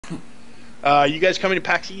You guys coming to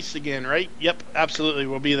PAX East again, right? Yep, absolutely.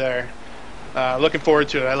 We'll be there. Looking forward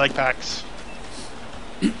to it. I like PAX.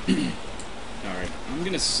 Alright, I'm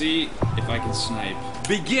gonna see if I can snipe.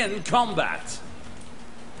 Begin combat!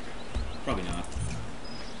 Probably not.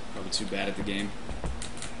 Probably too bad at the game.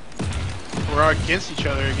 We're all against each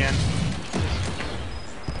other again.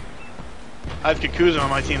 I have Kakuza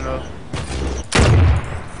on my team, though.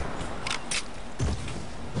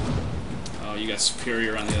 Oh, you got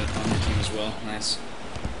Superior on your team as well. Nice.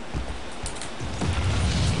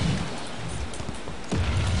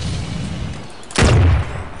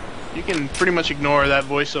 You can pretty much ignore that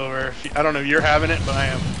voiceover. I don't know if you're having it, but I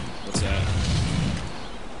am. What's that?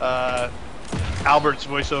 Albert's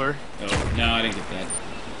voiceover. Oh, no, I didn't get that.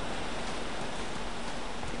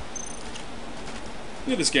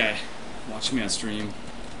 Look at this guy. Watching me on stream.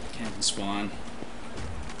 Camp and spawn.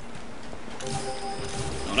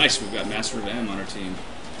 Oh, nice. We've got Master of M on our team.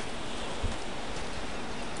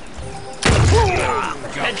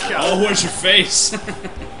 Oh, where's your face?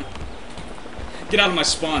 Get out of my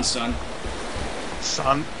spawn, son.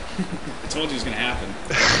 Son? I told you it was gonna happen.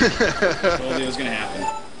 I told you it was gonna happen.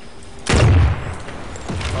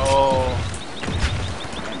 Oh.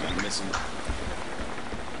 I'm missing.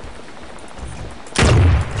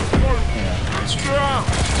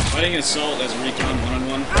 Fighting an assault as a recon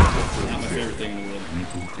one-on-one, not my favorite thing in the world.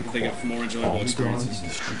 I can think of more enjoyable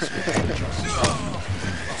experiences.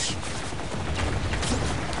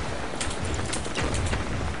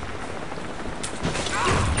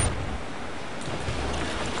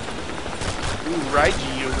 Ooh,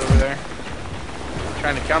 Raiji was over there.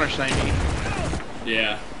 Trying to counter-snipe me.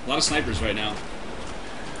 Yeah, a lot of snipers right now.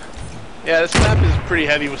 Yeah, this map is pretty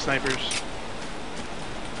heavy with snipers.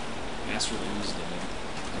 Master of M is dead.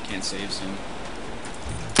 I can't save soon.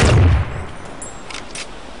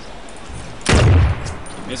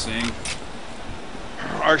 Keep missing.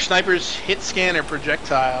 Our snipers hit scan or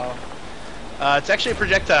projectile. It's actually a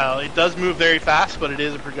projectile. It does move very fast, but it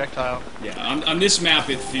is a projectile. Yeah, on this map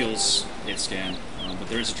it feels hit scan, but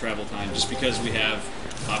there is a travel time just because we have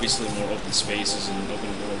obviously more open spaces and open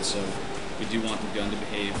worlds, so we do want the gun to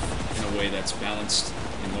behave in a way that's balanced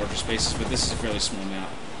in larger spaces, but this is a fairly small map,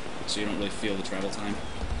 so you don't really feel the travel time.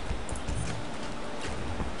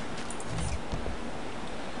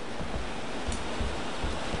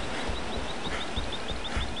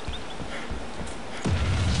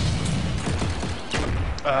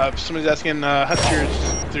 Somebody's asking, Huskers,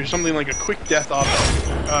 if there's something like a quick death option.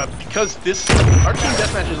 Because our team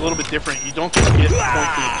deathmatch is a little bit different. You don't just get a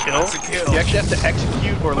point to a kill. You actually have to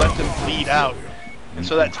execute or let them bleed out. And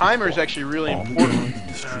so that timer is actually really important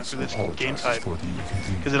for this game type.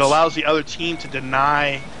 Because it allows the other team to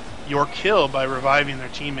deny your kill by reviving their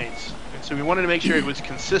teammates. And so we wanted to make sure it was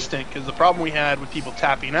consistent, because the problem we had with people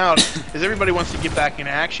tapping out is everybody wants to get back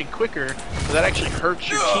into action quicker, so that actually hurts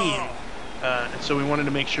your team. And so we wanted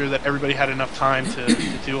to make sure that everybody had enough time to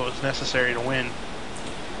do what was necessary to win.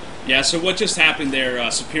 Yeah, so what just happened there,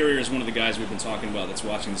 Superior is one of the guys we've been talking about that's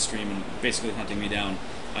watching the stream and basically hunting me down.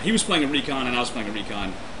 He was playing a recon and I was playing a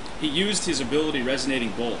recon. He used his ability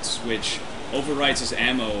Resonating Bolts, which overrides his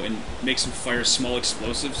ammo and makes him fire small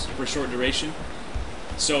explosives for a short duration.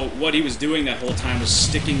 So what he was doing that whole time was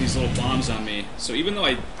sticking these little bombs on me. So even though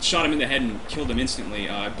I shot him in the head and killed him instantly,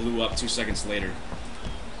 I blew up 2 seconds later.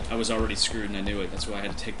 I was already screwed and I knew it. That's why I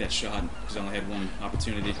had to take that shot, because I only had one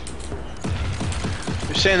opportunity.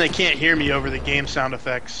 They're saying they can't hear me over the game sound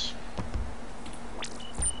effects.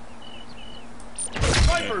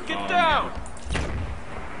 Sniper, get down!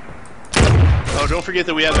 Oh, don't forget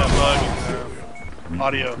that we have that bug in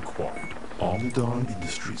audio.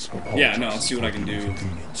 Yeah, no, I'll see what I can do.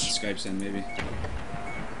 Skype send, maybe.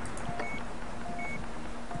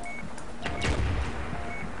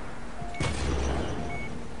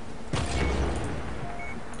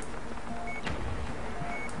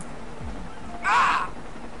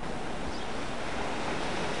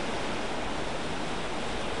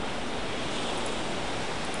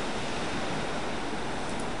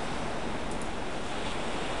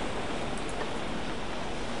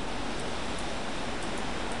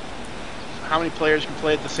 How many players can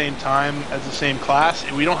play at the same time as the same class?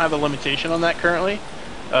 We don't have a limitation on that currently.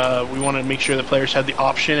 We want to make sure that players had the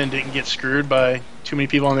option and didn't get screwed by too many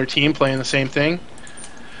people on their team playing the same thing.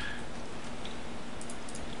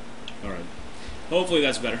 Alright. Hopefully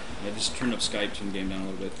that's better. I just turned up Skype, turned the game down a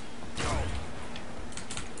little bit.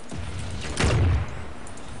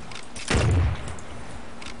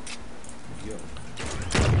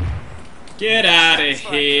 Get out of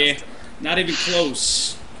here! Not even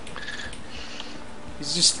close.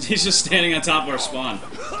 He's just standing on top of our spawn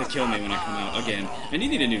to kill me when I come out again. And you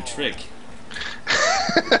need a new trick.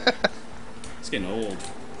 It's getting old.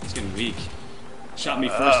 It's getting weak. Shot me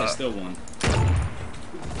first, I still won.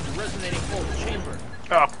 Resonating bolt chamber.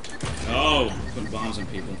 Oh. Oh, putting bombs on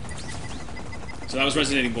people. So that was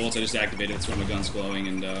resonating bolts. I just activated it so my gun's glowing.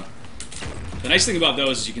 And the nice thing about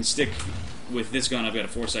those is you can stick with this gun. I've got a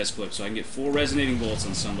 4-size clip, so I can get 4 resonating bolts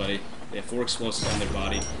on somebody. They have 4 explosives on their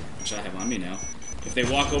body, which I have on me now. If they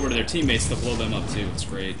walk over to their teammates, they'll blow them up too. It's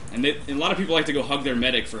great. And a lot of people like to go hug their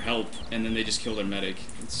medic for help, and then they just kill their medic.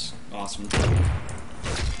 It's awesome.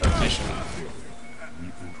 Nice shot.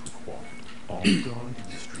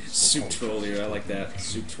 Soup troll here. I like that.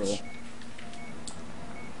 Soup troll.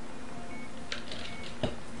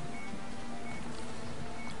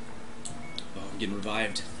 Oh, I'm getting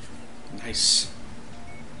revived. Nice.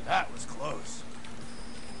 That was close.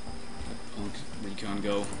 Punk recon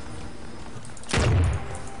go.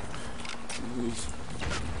 Move.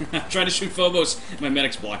 Trying to shoot Phobos. My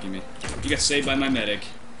medic's blocking me. You got saved by my medic.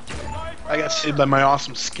 I got saved by my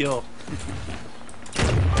awesome skill.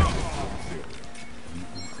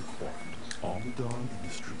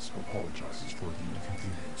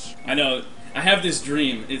 I know. I have this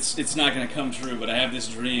dream. It's not going to come true, but I have this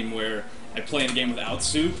dream where I play in a game without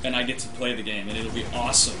soup, and I get to play the game, and it'll be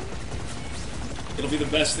awesome. It'll be the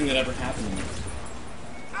best thing that ever happened to me.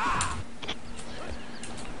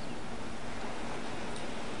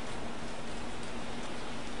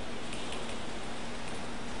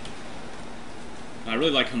 I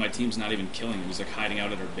really like how my team's not even killing him. He's like hiding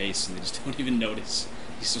out at our base, and they just don't even notice.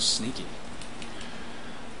 He's so sneaky.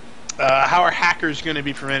 How are hackers going to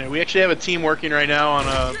be prevented? We actually have a team working right now on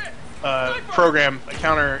a program, a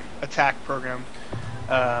counter-attack program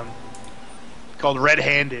called Red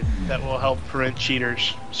Handed that will help prevent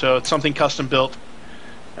cheaters. So it's something custom built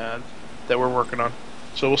that we're working on.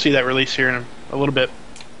 So we'll see that release here in a little bit.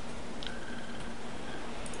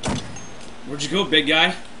 Where'd you go, big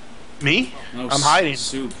guy? Me? No, I'm hiding.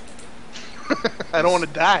 Soup. I don't want to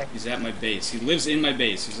die. He's at my base. He lives in my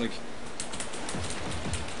base. He's like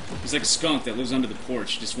a skunk that lives under the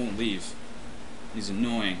porch. He just won't leave. He's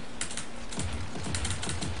annoying.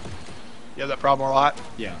 You have that problem a lot?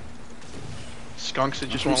 Yeah. Skunks that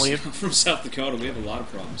just won't leave? I'm from South Dakota. We have a lot of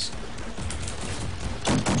problems.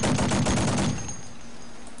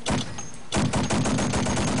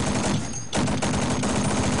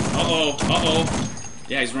 Uh-oh. Uh-oh.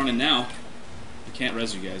 Yeah, he's running now. I can't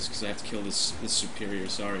res you guys because I have to kill this superior.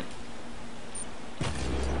 Sorry.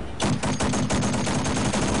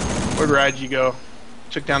 Where'd Raji go?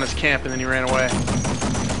 Took down his camp and then he ran away.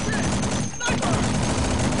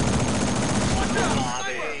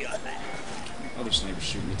 Other snipers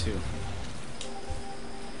shooting me too.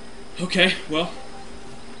 Okay, well,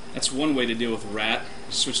 that's one way to deal with a rat.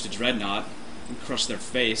 Switch to Dreadnaught and crush their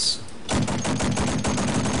face.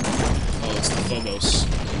 Oh, it's the Phobos,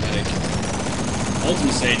 the medic.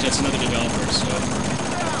 Ultimate Sage, that's another developer, so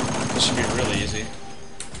this should be really easy.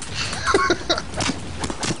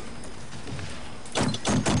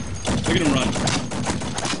 Look at him run.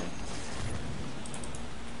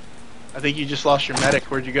 I think you just lost your medic.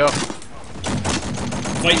 Where'd you go?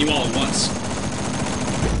 Fighting you all at once.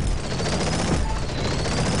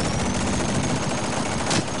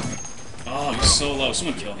 Oh, he's so low.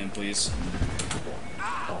 Someone kill him, please.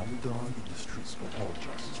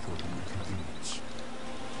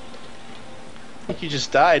 I think you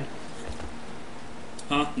just died.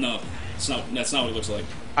 Huh? No. That's not what it looks like.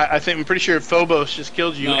 I'm pretty sure Phobos just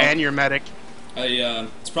killed you No. and your medic.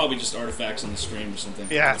 It's probably just artifacts on the stream or something.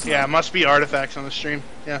 Yeah, yeah, it must be artifacts on the stream.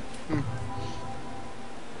 Yeah.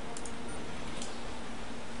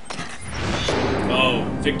 Oh,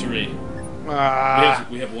 victory.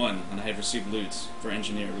 We have won, and I have received loot for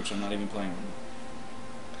engineer, which I'm not even playing with.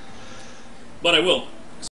 But I will.